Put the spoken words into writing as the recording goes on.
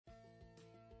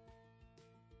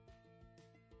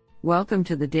Welcome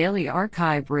to the Daily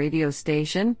Archive radio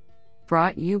station,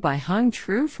 brought you by Hung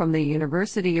Tru from the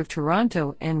University of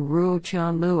Toronto and Ruo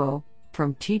Chan Luo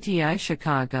from TTI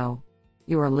Chicago.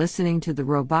 You are listening to the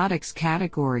robotics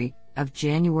category of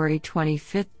January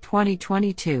 25,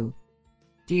 2022.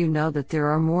 Do you know that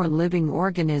there are more living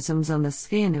organisms on the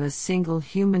skin of a single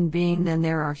human being than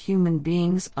there are human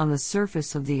beings on the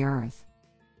surface of the Earth?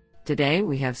 Today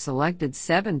we have selected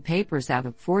 7 papers out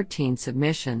of 14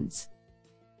 submissions.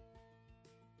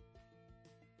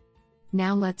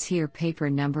 Now let's hear paper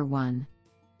number 1.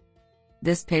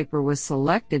 This paper was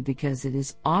selected because it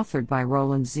is authored by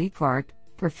Roland Sieghvaert,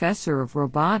 Professor of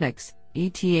Robotics,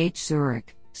 ETH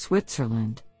Zurich,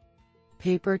 Switzerland.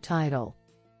 Paper title: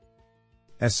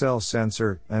 SL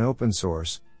Sensor, an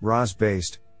open-source,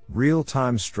 ROS-based,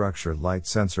 real-time structured light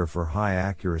sensor for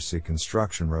high-accuracy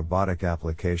construction robotic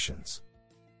applications.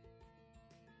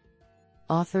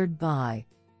 Authored by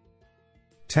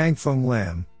Tangfeng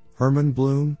Lam, Herman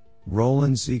Bloom,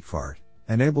 Roland Sieghvaert,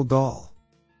 and Abel Gall.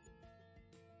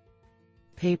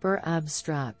 Paper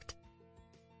abstract: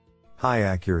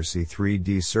 High-accuracy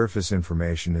 3D surface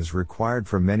information is required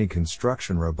for many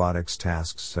construction robotics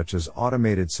tasks such as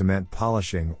automated cement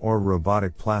polishing or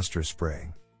robotic plaster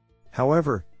spraying.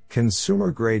 However,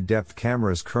 consumer-grade depth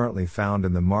cameras currently found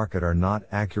in the market are not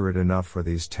accurate enough for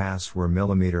these tasks where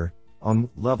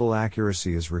millimeter-on-level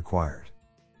accuracy is required.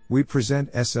 We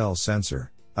present SL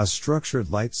Sensor, a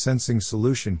structured light sensing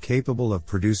solution capable of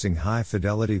producing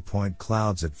high-fidelity point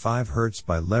clouds at 5 Hz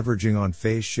by leveraging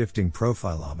on-phase shifting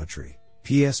profilometry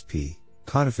 (PSP)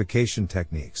 codification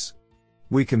techniques.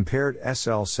 We compared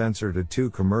SL Sensor to 2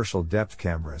 commercial depth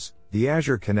cameras, the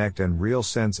Azure Connect and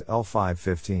RealSense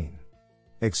L515.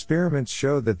 Experiments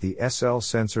show that the SL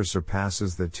Sensor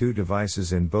surpasses the 2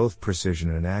 devices in both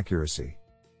precision and accuracy.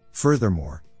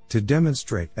 Furthermore, to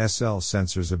demonstrate SL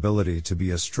Sensor's ability to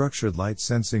be a structured light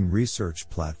sensing research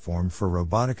platform for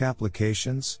robotic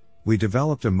applications, we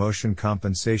developed a motion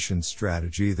compensation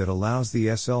strategy that allows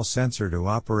the SL Sensor to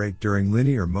operate during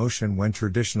linear motion when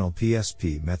traditional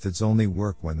PSP methods only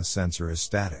work when the sensor is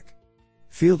static.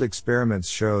 Field experiments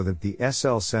show that the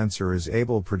SL Sensor is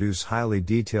able to produce highly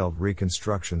detailed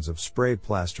reconstructions of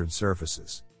spray-plastered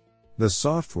surfaces. The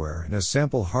software and a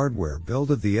sample hardware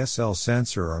build of the SL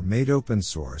Sensor are made open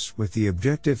source with the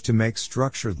objective to make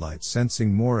structured light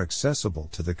sensing more accessible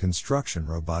to the construction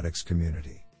robotics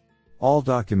community. All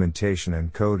documentation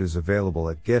and code is available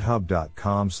at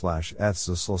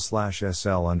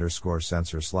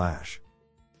github.com/ethsysl/sl_sensor/.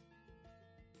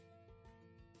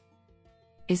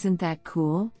 Isn't that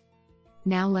cool?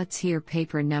 Now let's hear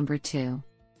paper number 2.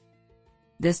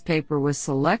 This paper was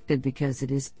selected because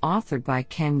it is authored by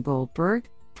Ken Goldberg,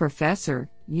 Professor,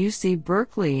 UC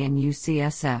Berkeley and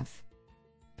UCSF.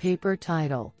 Paper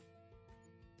title: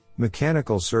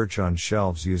 Mechanical search on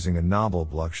shelves using a novel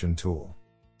Bluction tool.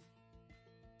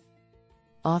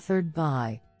 Authored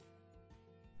by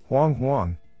Huang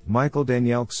Huang, Michael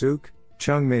Danielczuk,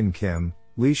 Chungmin Kim,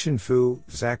 Lishan Fu,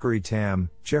 Zachary Tam,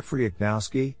 Jeffrey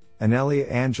Iknowski, Anelia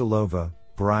Angelova,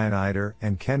 Brian Eider,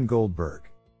 and Ken Goldberg.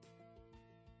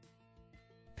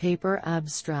 Paper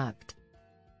abstract: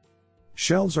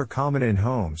 Shelves are common in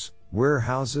homes,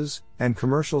 warehouses, and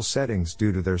commercial settings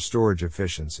due to their storage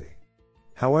efficiency.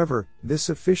 However, this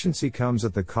efficiency comes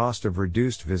at the cost of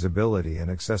reduced visibility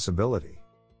and accessibility.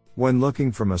 When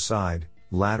looking from a side,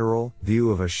 lateral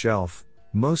view of a shelf,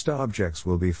 most objects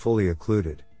will be fully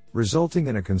occluded, resulting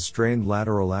in a constrained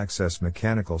lateral access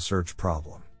mechanical search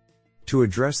problem. To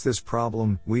address this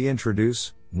problem, we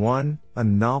introduce 1. A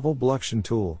novel Bluction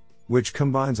tool, which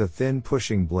combines a thin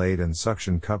pushing blade and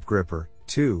suction cup gripper.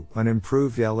 2. An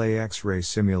improved LAX-ray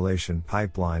simulation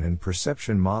pipeline and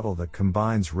perception model that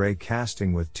combines ray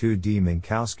casting with 2D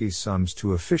Minkowski sums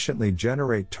to efficiently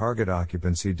generate target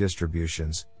occupancy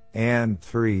distributions. And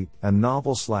 3. A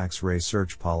novel SLAX ray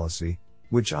search policy,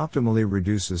 which optimally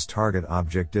reduces target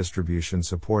object distribution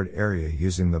support area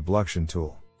using the Bluction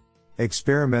tool.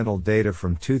 Experimental data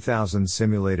from 2,000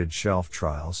 simulated shelf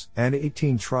trials and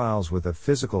 18 trials with a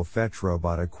physical fetch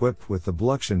robot equipped with the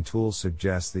Bluction tool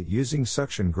suggests that using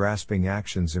suction grasping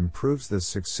actions improves the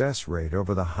success rate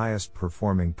over the highest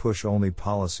performing push-only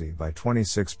policy by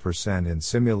 26% in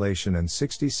simulation and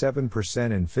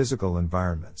 67% in physical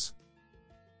environments.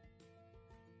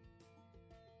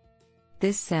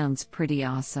 This sounds pretty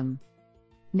awesome.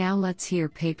 Now let's hear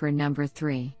paper number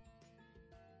 3.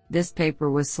 This paper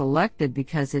was selected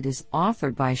because it is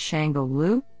authored by Shanggu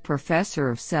Liu, Professor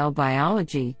of Cell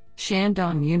Biology,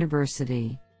 Shandong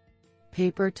University.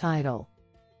 Paper title: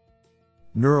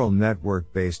 Neural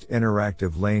network-based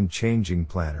interactive lane changing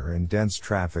planner in dense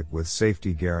traffic with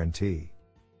safety guarantee.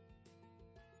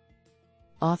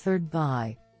 Authored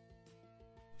by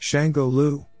Shanggo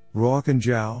Liu, Ruokan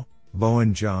Zhao,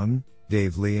 Bowen Zheng,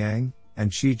 Dave Liang, and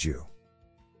Qiju.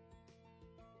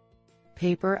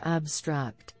 Paper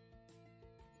abstract.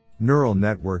 Neural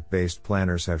network-based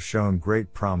planners have shown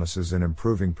great promises in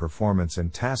improving performance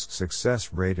and task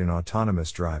success rate in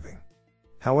autonomous driving.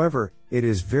 However, it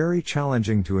is very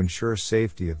challenging to ensure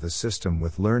safety of the system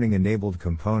with learning-enabled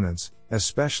components,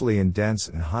 especially in dense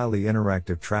and highly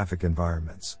interactive traffic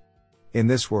environments. In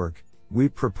this work, we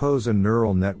propose a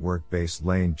neural network-based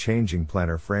lane-changing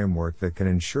planner framework that can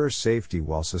ensure safety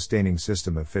while sustaining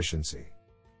system efficiency.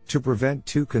 To prevent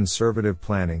too conservative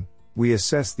planning, we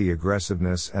assess the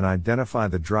aggressiveness and identify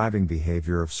the driving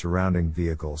behavior of surrounding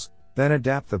vehicles, then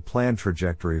adapt the planned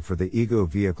trajectory for the ego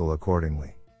vehicle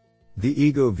accordingly. The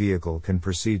ego vehicle can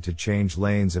proceed to change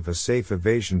lanes if a safe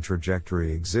evasion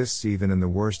trajectory exists even in the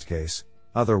worst case,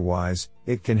 otherwise,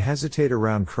 it can hesitate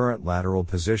around current lateral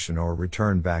position or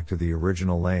return back to the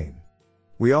original lane.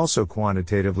 We also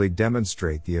quantitatively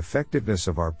demonstrate the effectiveness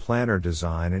of our planner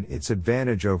design and its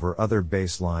advantage over other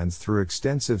baselines through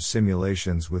extensive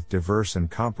simulations with diverse and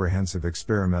comprehensive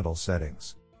experimental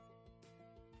settings.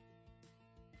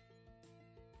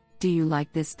 Do you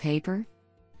like this paper?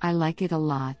 I like it a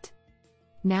lot.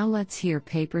 Now let's hear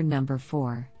paper number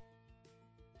 4.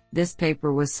 This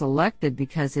paper was selected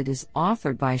because it is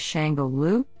authored by Shanggo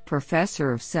Liu,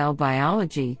 Professor of Cell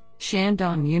Biology,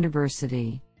 Shandong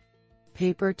University.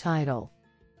 Paper title: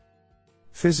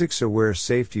 Physics-aware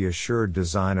safety-assured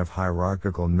design of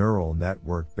hierarchical neural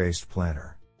network-based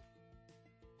planner.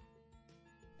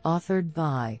 Authored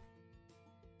by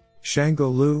Shanggo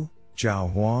Liu,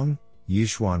 Zhao Huang,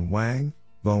 Yixuan Wang,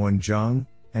 Bowen Zheng,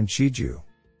 and Qiju.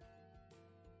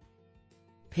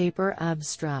 Paper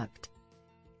abstract.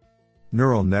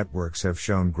 Neural networks have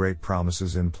shown great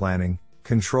promises in planning,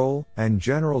 control, and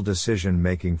general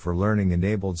decision-making for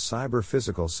learning-enabled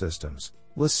cyber-physical systems,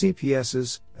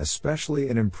 LeCPSs, especially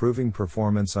in improving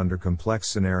performance under complex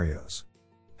scenarios.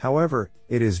 However,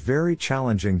 it is very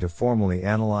challenging to formally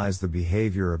analyze the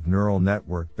behavior of neural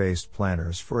network-based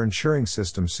planners for ensuring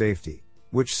system safety,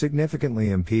 which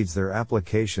significantly impedes their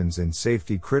applications in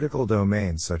safety-critical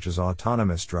domains such as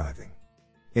autonomous driving.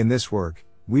 In this work,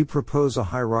 we propose a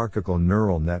hierarchical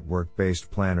neural network-based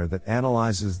planner that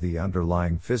analyzes the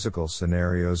underlying physical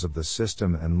scenarios of the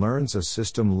system and learns a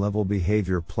system-level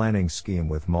behavior planning scheme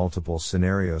with multiple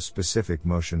scenario-specific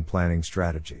motion planning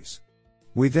strategies.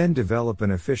 We then develop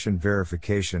an efficient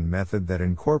verification method that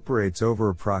incorporates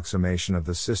over-approximation of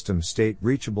the system state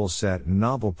reachable set and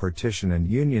novel partition and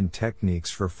union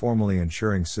techniques for formally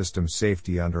ensuring system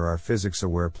safety under our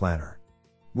physics-aware planner.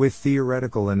 With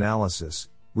theoretical analysis,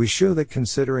 we show that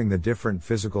considering the different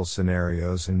physical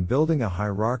scenarios and building a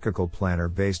hierarchical planner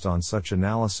based on such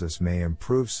analysis may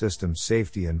improve system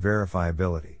safety and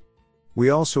verifiability. We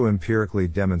also empirically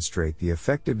demonstrate the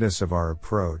effectiveness of our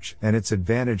approach and its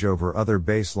advantage over other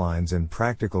baselines in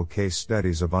practical case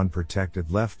studies of unprotected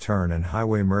left turn and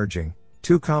highway merging,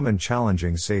 two common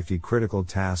challenging safety-critical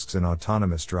tasks in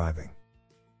autonomous driving.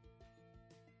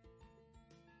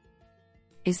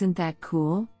 Isn't that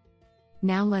cool?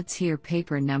 Now let's hear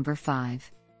paper number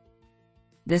 5.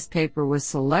 This paper was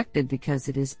selected because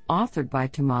it is authored by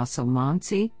Tommaso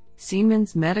Monsi,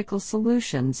 Siemens Medical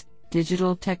Solutions,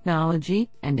 Digital Technology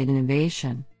and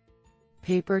Innovation.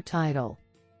 Paper title: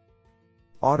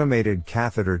 Automated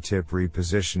Catheter Tip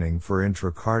Repositioning for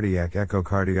Intracardiac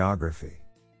Echocardiography.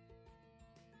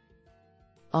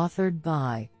 Authored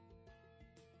by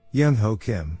Young-Ho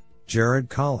Kim, Jared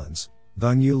Collins,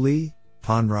 Thungyu Lee,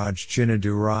 Panraj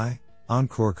Chinadurai,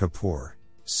 Ankur Kapoor,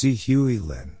 Si Hui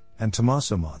Lin, and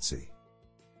Tommaso Monsi.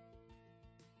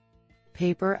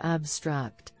 Paper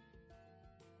abstract.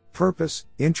 Purpose: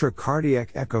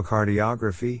 Intracardiac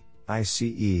echocardiography,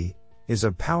 ICE, is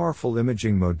a powerful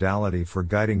imaging modality for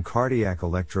guiding cardiac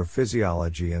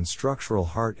electrophysiology and structural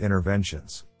heart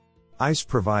interventions. ICE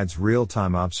provides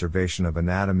real-time observation of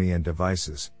anatomy and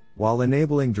devices, while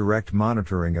enabling direct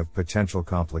monitoring of potential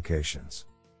complications.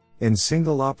 In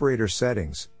single-operator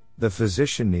settings, the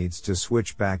physician needs to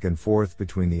switch back and forth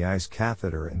between the ICE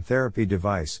catheter and therapy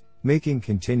device, making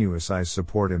continuous ICE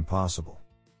support impossible.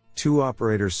 Two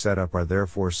operators setup are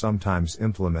therefore sometimes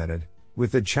implemented,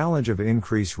 with the challenge of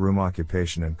increased room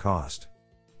occupation and cost.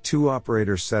 Two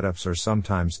operator setups are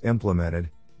sometimes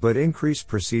implemented, but increase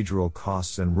procedural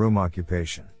costs and room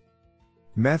occupation.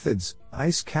 Methods: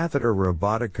 ICE catheter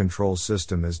robotic control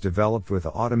system is developed with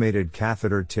automated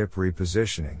catheter tip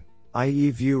repositioning, i.e.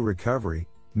 view recovery,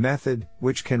 method,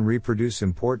 which can reproduce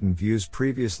important views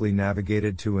previously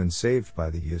navigated to and saved by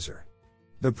the user.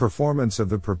 The performance of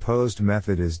the proposed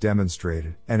method is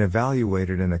demonstrated and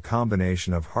evaluated in a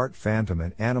combination of heart phantom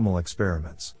and animal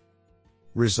experiments.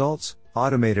 Results: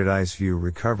 automated IceView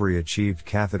recovery achieved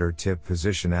catheter tip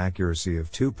position accuracy of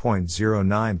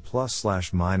 2.09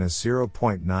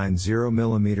 ±0.90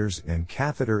 mm and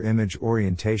catheter image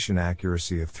orientation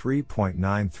accuracy of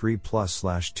 3.93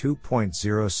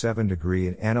 ±2.07 degree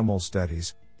in animal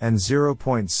studies, and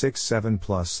 0.67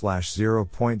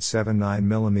 ±0.79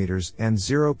 mm and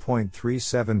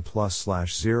 0.37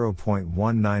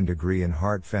 ±0.19 degree in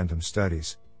heart phantom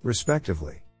studies,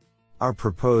 respectively. Our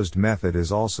proposed method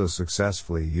is also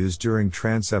successfully used during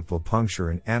transeptal puncture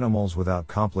in animals without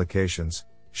complications,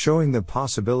 showing the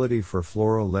possibility for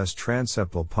fluoro-less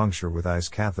transeptal puncture with ICE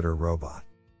catheter robot.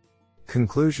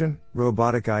 Conclusion: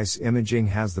 robotic ICE imaging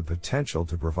has the potential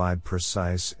to provide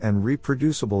precise and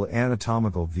reproducible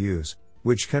anatomical views,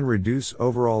 which can reduce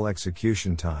overall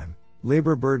execution time,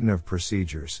 labor burden of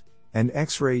procedures, and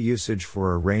X-ray usage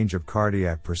for a range of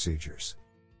cardiac procedures.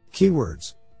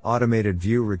 Keywords: automated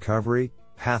view recovery,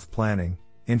 path planning,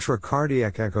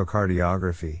 intracardiac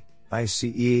echocardiography,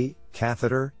 ICE,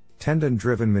 catheter,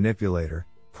 tendon-driven manipulator,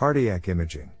 cardiac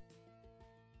imaging.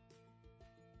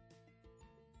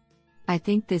 I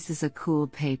think this is a cool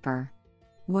paper.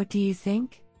 What do you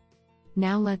think?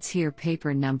 Now let's hear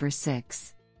paper number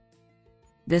 6.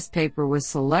 This paper was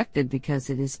selected because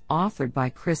it is authored by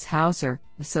Chris Hauser,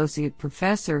 Associate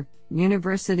Professor,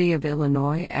 University of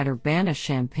Illinois at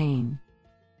Urbana-Champaign.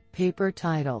 Paper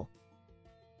title: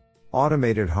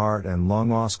 Automated Heart and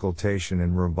Lung Auscultation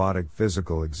in Robotic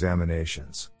Physical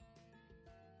Examinations.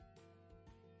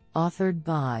 Authored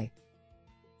by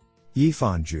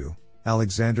Yifan Zhu,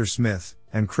 Alexander Smith,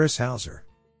 and Chris Hauser.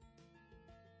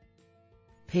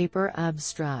 Paper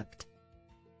abstract: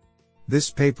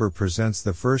 This paper presents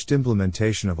the first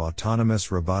implementation of autonomous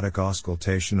robotic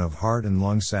auscultation of heart and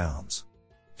lung sounds.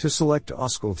 To select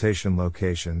auscultation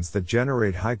locations that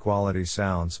generate high-quality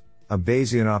sounds, a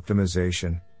Bayesian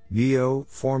optimization (BO)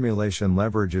 formulation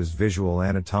leverages visual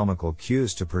anatomical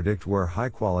cues to predict where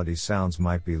high-quality sounds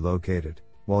might be located,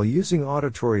 while using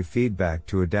auditory feedback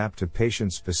to adapt to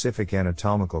patient-specific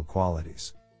anatomical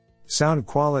qualities. Sound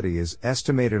quality is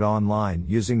estimated online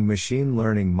using machine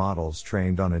learning models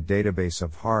trained on a database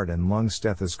of heart and lung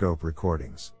stethoscope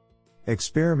recordings.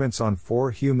 Experiments on 4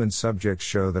 human subjects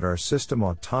show that our system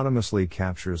autonomously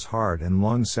captures heart and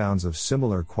lung sounds of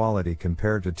similar quality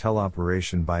compared to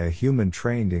teleoperation by a human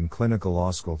trained in clinical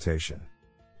auscultation.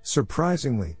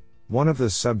 Surprisingly, one of the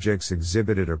subjects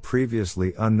exhibited a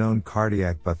previously unknown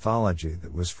cardiac pathology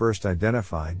that was first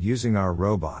identified using our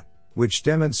robot, which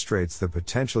demonstrates the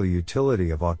potential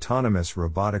utility of autonomous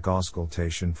robotic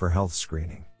auscultation for health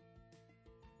screening.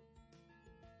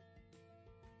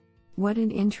 What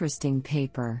an interesting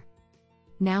paper.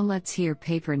 Now let's hear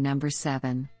paper number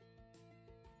 7.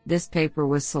 This paper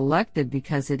was selected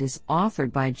because it is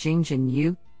authored by Jingjin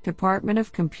Yu, Department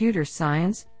of Computer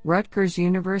Science, Rutgers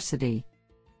University.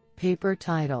 Paper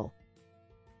title: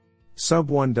 Sub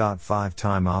 1.5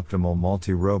 time optimal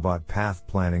multi-robot path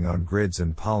planning on grids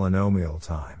and polynomial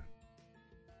time.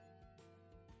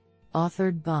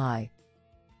 Authored by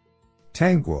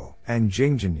Tang Guo and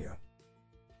Jingjin Yu.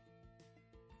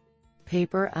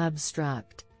 Paper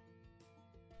abstract: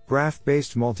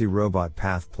 Graph-based multi-robot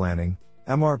path planning,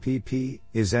 MRPP,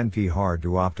 is NP hard to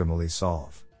optimally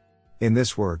solve. In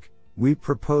this work, we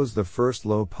propose the first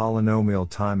low polynomial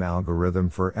time algorithm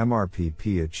for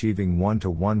MRPP achieving 1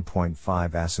 to 1.5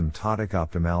 asymptotic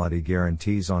optimality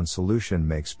guarantees on solution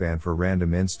makespan for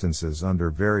random instances under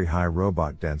very high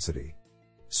robot density.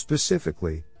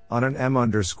 Specifically, on an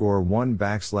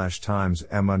m_1 times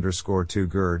m_2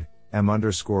 GERD,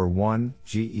 m_1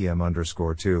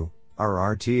 GEM_2,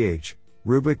 RRTH,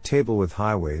 Rubik table with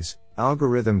highways,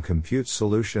 algorithm computes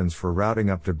solutions for routing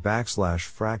up to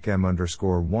 \frac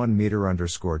m_1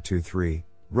 meter_23,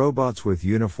 robots with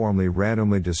uniformly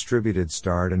randomly distributed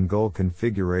start and goal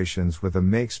configurations with a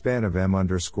makespan of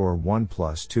m_1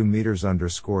 plus 2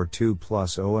 meters_2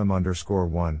 plus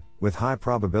OM_1, with high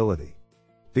probability.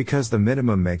 Because the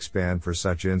minimum makespan for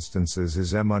such instances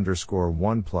is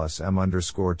m_1 plus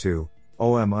m_2,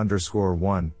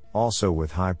 OM_1, also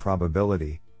with high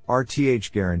probability,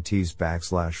 RTH guarantees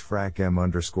 \frac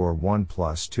m_1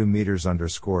 plus 2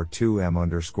 meters_2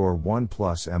 m_1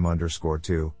 plus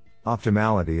m_2.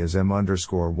 Optimality is m_1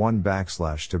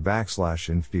 to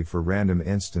 \infinity for random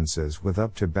instances with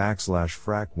up to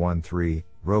 \frac 1.3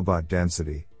 robot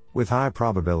density, with high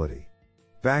probability.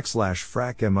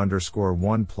 \frac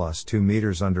m_1 plus 2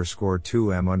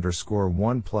 meters_2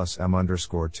 m_1 plus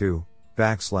m_2,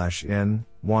 \in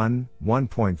 1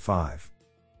 1.5.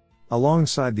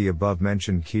 Alongside the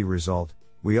above-mentioned key result,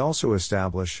 we also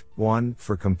establish 1.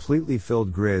 For completely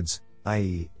filled grids,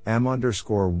 i.e., M_1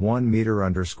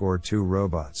 meter_2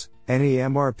 robots, any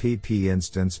MRPP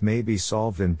instance may be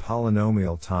solved in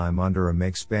polynomial time under a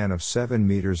makespan of 7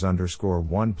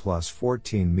 meters_1 plus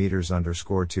 14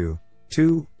 meters_2.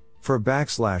 2. For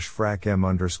 \frac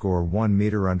M_1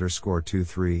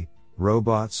 meter_2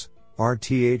 robots,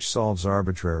 RTH solves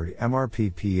arbitrary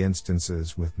MRPP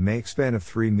instances with makespan of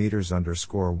 3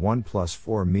 meters_1 plus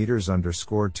 4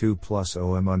 meters_2 plus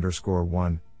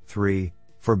OM_1. 3.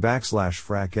 For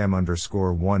 \frac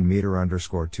M_1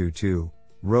 meter_2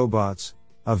 robots,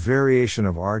 a variation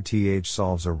of RTH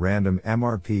solves a random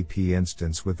MRPP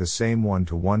instance with the same 1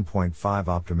 to 1.5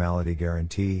 optimality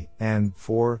guarantee, and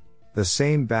 4. The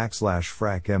same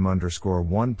 \frac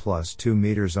M_1 plus 2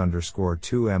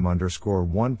 meters_2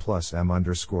 M_1 plus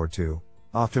M_2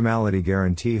 optimality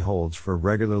guarantee holds for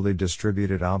regularly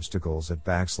distributed obstacles at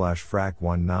 \frac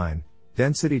 19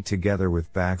 density together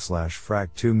with \frac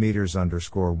 2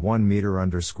 meters_1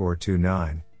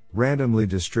 meter_29 randomly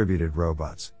distributed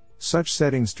robots. Such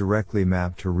settings directly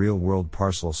map to real-world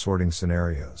parcel sorting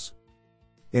scenarios.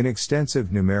 In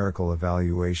extensive numerical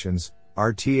evaluations,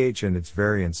 RTH and its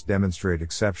variants demonstrate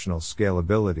exceptional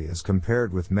scalability as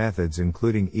compared with methods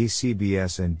including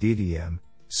ECBS and DDM,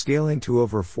 scaling to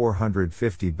over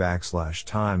 450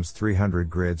 × 300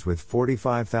 grids with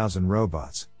 45,000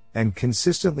 robots, and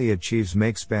consistently achieves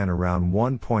makespan around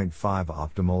 1.5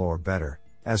 optimal or better,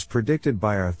 as predicted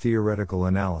by our theoretical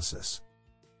analysis.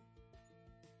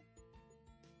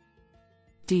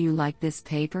 Do you like this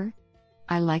paper?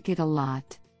 I like it a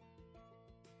lot.